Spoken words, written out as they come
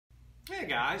Hey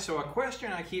guys, so a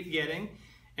question I keep getting,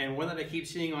 and one that I keep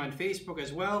seeing on Facebook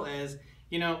as well, is,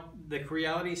 the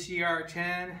Creality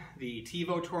CR-10, the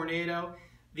Tevo Tornado,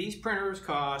 these printers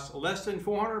cost less than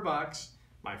 400 bucks.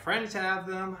 My friends have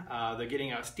them, they're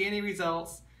getting outstanding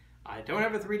results. I don't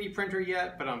have a 3D printer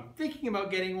yet, but I'm thinking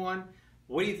about getting one.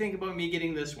 What do you think about me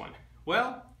getting this one?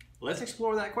 Well, let's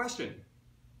explore that question.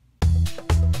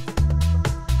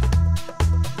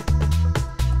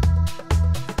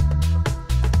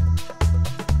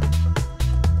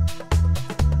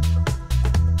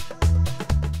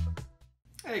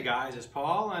 Hey guys, it's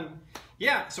Paul, and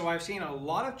yeah, so I've seen a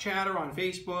lot of chatter on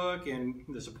Facebook and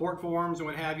the support forums and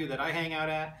what have you that I hang out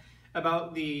at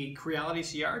about the Creality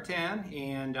CR-10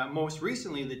 and most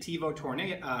recently the Tevo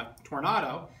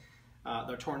Tornado.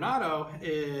 The Tornado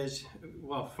is,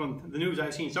 well, from the news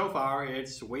I've seen so far,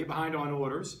 it's way behind on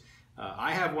orders.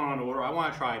 I have one on order. I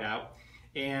want to try it out,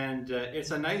 and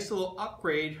it's a nice little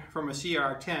upgrade from a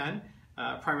CR-10.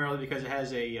 Primarily because it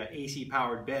has a AC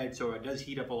powered bed, so it does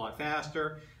heat up a lot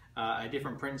faster, a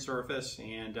different print surface,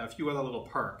 and a few other little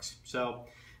perks.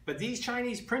 But these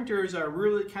Chinese printers are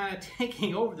really kind of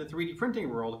taking over the 3D printing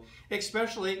world,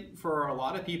 especially for a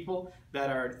lot of people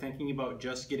that are thinking about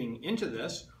just getting into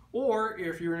this, or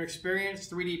if you're an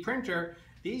experienced 3D printer,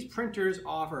 these printers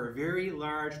offer very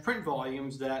large print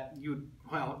volumes that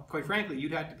well, quite frankly,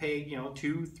 you'd have to pay,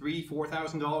 $2,000, $3,000,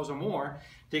 $4,000 or more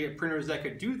to get printers that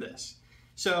could do this.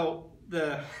 So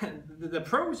the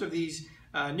pros of these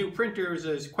new printers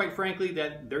is, quite frankly,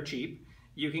 that they're cheap.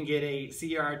 You can get a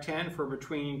CR-10 for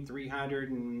between $300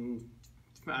 and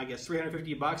I guess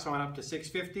 $350 on up to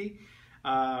 $650.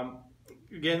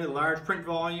 Again, the large print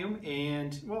volume,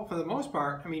 and well, for the most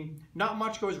part, I mean, not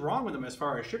much goes wrong with them as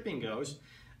far as shipping goes.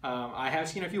 I have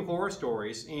seen a few horror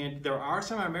stories, and there are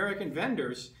some American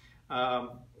vendors.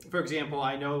 For example,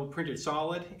 I know Printed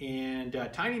Solid and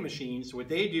Tiny Machines. What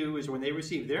they do is when they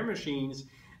receive their machines,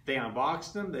 they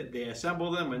unbox them, they assemble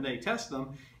them, and they test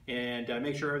them and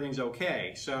make sure everything's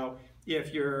okay. So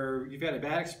if you've had a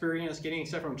bad experience getting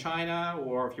stuff from China,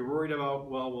 or if you're worried about,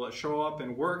 well, will it show up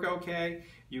and work okay,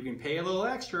 you can pay a little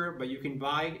extra, but you can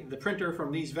buy the printer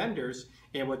from these vendors,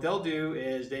 and what they'll do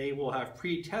is they will have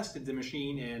pre-tested the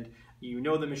machine, and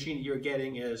the machine that you're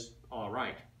getting is all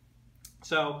right.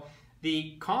 So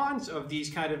the cons of these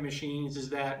kind of machines is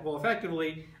that, well,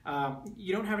 effectively,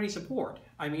 you don't have any support.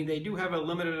 I mean, they do have a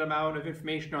limited amount of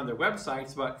information on their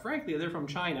websites, but frankly, they're from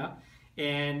China,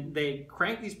 and they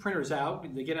crank these printers out.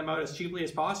 They get them out as cheaply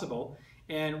as possible,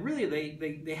 and really,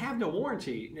 they have no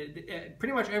warranty.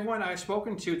 Pretty much everyone I've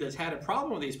spoken to that's had a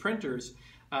problem with these printers,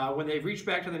 when they've reached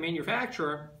back to the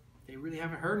manufacturer, they really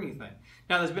haven't heard anything.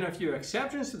 Now, there's been a few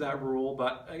exceptions to that rule,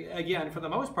 but again, for the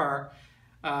most part,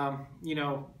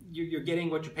 you're getting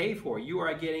what you pay for. You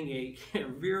are getting a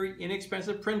very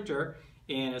inexpensive printer,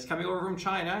 and it's coming over from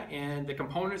China, and the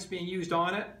components being used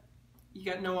on it, you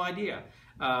got no idea.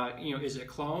 Is it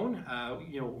clone?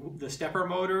 The stepper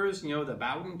motors, the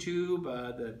Bowden tube,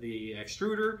 the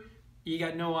extruder, you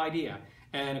got no idea.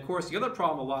 And of course, the other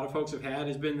problem a lot of folks have had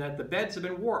has been that the beds have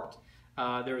been warped.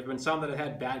 There's been some that have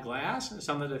had bad glass,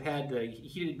 some that have had the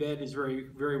heated bed is very,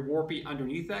 very warpy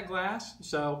underneath that glass.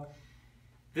 So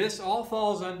this all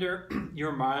falls under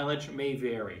your mileage may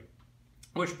vary.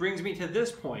 Which brings me to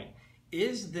this point.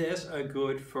 Is this a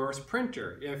good first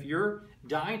printer? If you're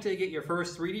dying to get your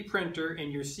first 3D printer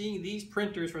and you're seeing these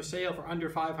printers for sale for under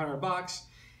 500 bucks,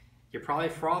 you're probably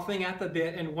frothing at the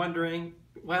bit and wondering,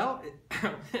 well,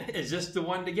 is this the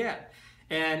one to get?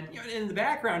 And in the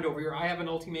background over here, I have an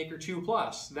Ultimaker 2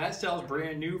 Plus. That sells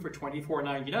brand new for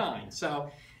 $24.99. So,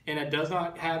 and it does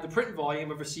not have the print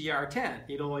volume of a CR-10.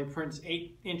 It only prints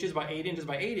 8 inches by 8 inches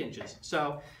by 8 inches.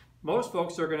 So most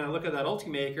folks are going to look at that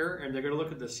Ultimaker and they're going to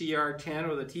look at the CR-10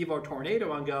 or the Tevo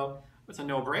Tornado and go, it's a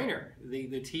no-brainer. The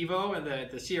Tevo and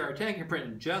the CR-10 can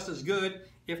print just as good,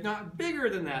 if not bigger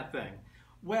than that thing.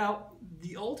 Well,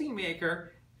 the Ultimaker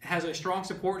has a strong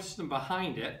support system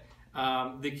behind it.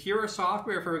 The Cura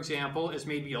software, for example, is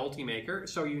made by Ultimaker,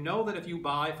 so you know that if you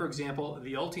buy, for example,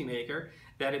 the Ultimaker,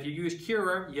 that if you use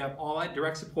Cura, you have all that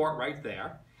direct support right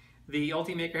there. The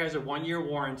Ultimaker has a 1-year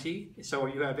warranty, so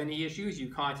if you have any issues,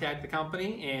 you contact the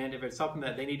company, and if it's something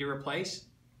that they need to replace,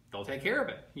 they'll take care of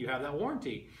it. You have that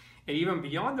warranty. And even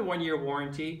beyond the 1-year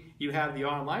warranty, you have the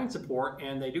online support,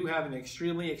 and they do have an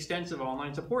extremely extensive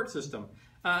online support system.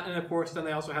 And of course, then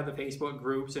they also have the Facebook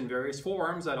groups and various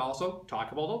forums that also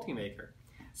talk about Ultimaker.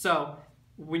 So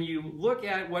when you look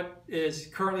at what is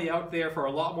currently out there for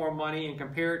a lot more money and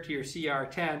compare it to your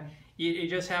CR-10, you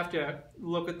just have to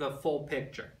look at the full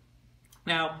picture.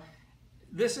 Now,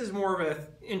 this is more of an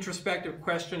introspective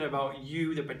question about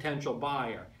you, the potential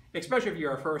buyer. especially if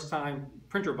you're a first-time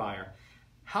printer buyer.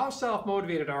 How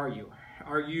self-motivated are you?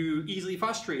 Are you easily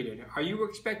frustrated? Are you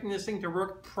expecting this thing to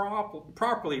work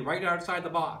properly right outside the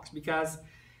box? Because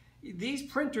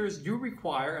these printers do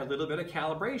require a little bit of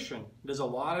calibration. There's a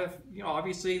lot of,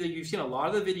 obviously you've seen a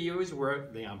lot of the videos where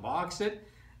they unbox it,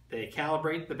 they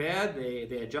calibrate the bed,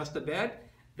 they adjust the bed,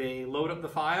 they load up the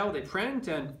file, they print,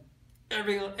 and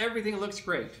everything looks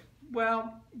great.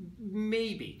 Well,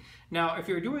 maybe. Now, if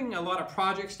you're doing a lot of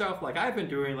project stuff like I've been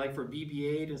doing, like for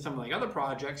BB-8 and some of the other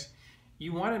projects,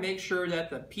 you want to make sure that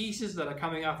the pieces that are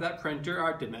coming off that printer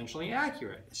are dimensionally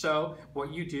accurate. So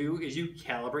what you do is you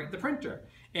calibrate the printer.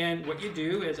 And what you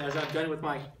do is, as I've done with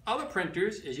my other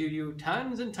printers, is you do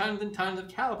tons and tons and tons of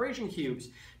calibration cubes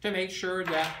to make sure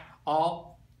that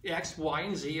all X, Y,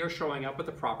 and Z are showing up with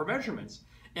the proper measurements.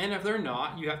 And if they're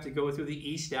not, you have to go through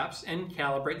the E steps and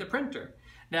calibrate the printer.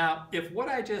 Now, if what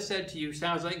I just said to you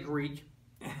sounds like Greek,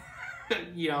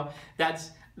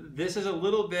 this is a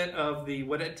little bit of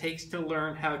what it takes to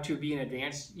learn how to be an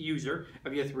advanced user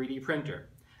of your 3D printer.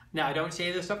 Now, I don't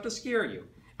say this stuff to scare you.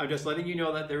 I'm just letting you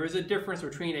know that there is a difference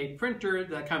between a printer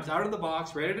that comes out of the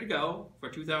box ready to go for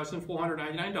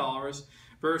 $2,499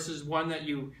 versus one that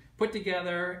you put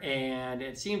together and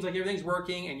it seems like everything's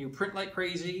working and you print like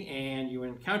crazy and you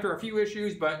encounter a few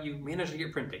issues, but you manage to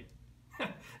get printing.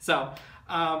 So,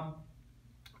 and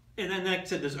then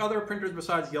next, there's other printers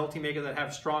besides the Ultimaker that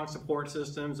have strong support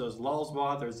systems. There's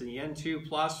Lulzbot, there's the N2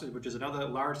 Plus, which is another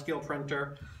large-scale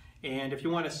printer. And if you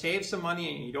want to save some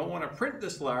money and you don't want to print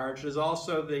this large, there's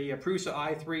also the Prusa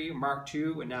I3 Mark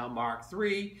II and now Mark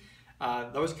III.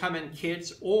 Those come in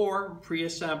kits or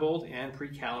pre-assembled and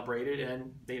pre-calibrated,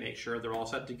 and they make sure they're all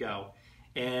set to go.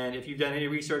 And if you've done any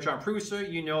research on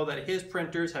Prusa, you know that his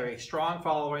printers have a strong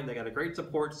following, they got a great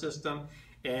support system,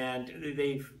 and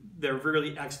they're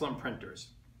really excellent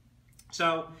printers.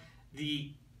 So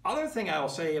the other thing I will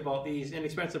say about these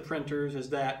inexpensive printers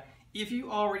is that if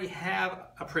you already have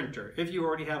a printer, if you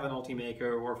already have an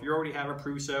Ultimaker, or if you already have a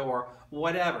Prusa or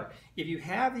whatever, if you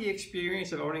have the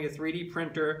experience of owning a 3D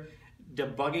printer,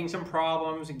 debugging some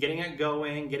problems, getting it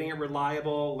going, getting it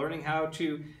reliable, learning how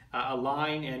to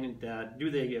align and do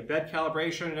the bed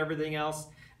calibration and everything else,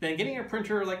 then getting a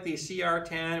printer like the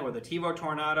CR-10 or the Tevo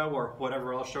Tornado or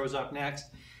whatever else shows up next,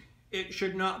 it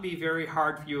should not be very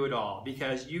hard for you at all,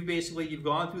 because you've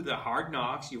gone through the hard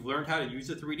knocks, you've learned how to use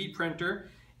a 3D printer,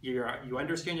 you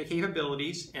understand your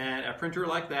capabilities, and a printer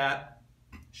like that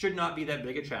should not be that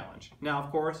big a challenge. Now, of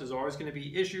course, there's always going to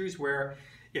be issues where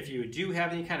if you do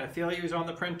have any kind of failures on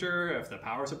the printer, if the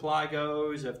power supply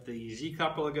goes, if the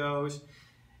Z-coupler goes,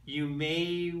 you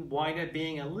may wind up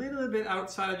being a little bit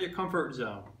outside of your comfort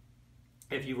zone.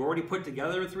 If you've already put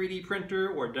together a 3D printer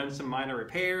or done some minor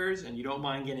repairs and you don't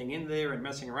mind getting in there and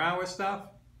messing around with stuff,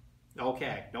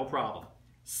 okay, no problem.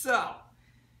 So,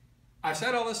 I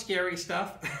said all the scary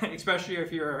stuff, especially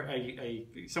if you're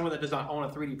someone that does not own a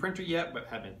 3D printer yet but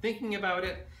have been thinking about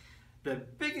it. The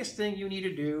biggest thing you need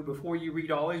to do before you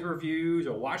read all these reviews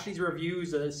or watch these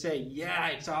reviews that say, yeah,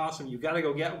 it's awesome, you got to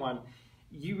go get one,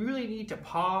 you really need to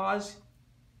pause,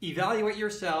 evaluate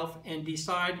yourself, and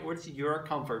decide what's your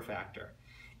comfort factor.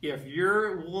 If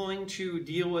you're willing to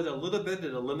deal with a little bit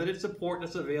of the limited support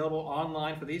that's available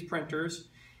online for these printers,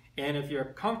 and if you're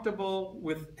comfortable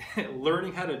with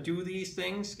learning how to do these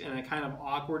things in a kind of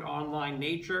awkward online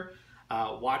nature,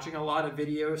 watching a lot of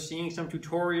videos, seeing some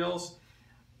tutorials,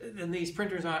 then these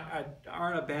printers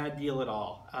aren't a bad deal at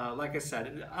all. Like I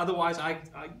said, otherwise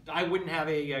I wouldn't have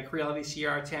a Creality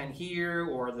CR-10 here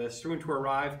or the soon to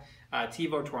arrive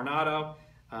Tevo Tornado.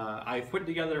 I've put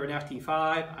together an FT5,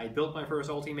 I built my first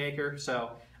Ultimaker,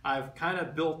 so I've kind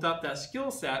of built up that skill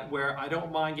set where I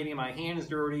don't mind getting my hands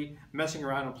dirty, messing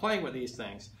around and playing with these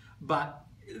things. But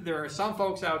there are some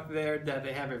folks out there that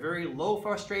they have a very low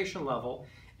frustration level,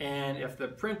 and if the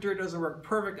printer doesn't work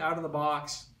perfect out of the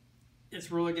box,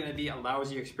 it's really going to be a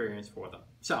lousy experience for them.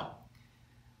 So,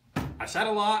 I've said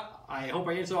a lot. I hope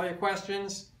I answered all your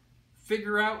questions.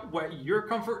 Figure out what your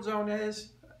comfort zone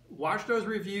is. Watch those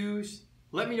reviews.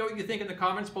 Let me know what you think in the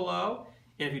comments below.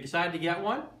 And if you decide to get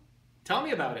one, tell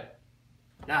me about it.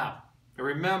 Now,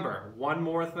 remember one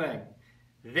more thing.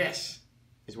 This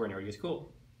is where nerdy is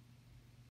cool.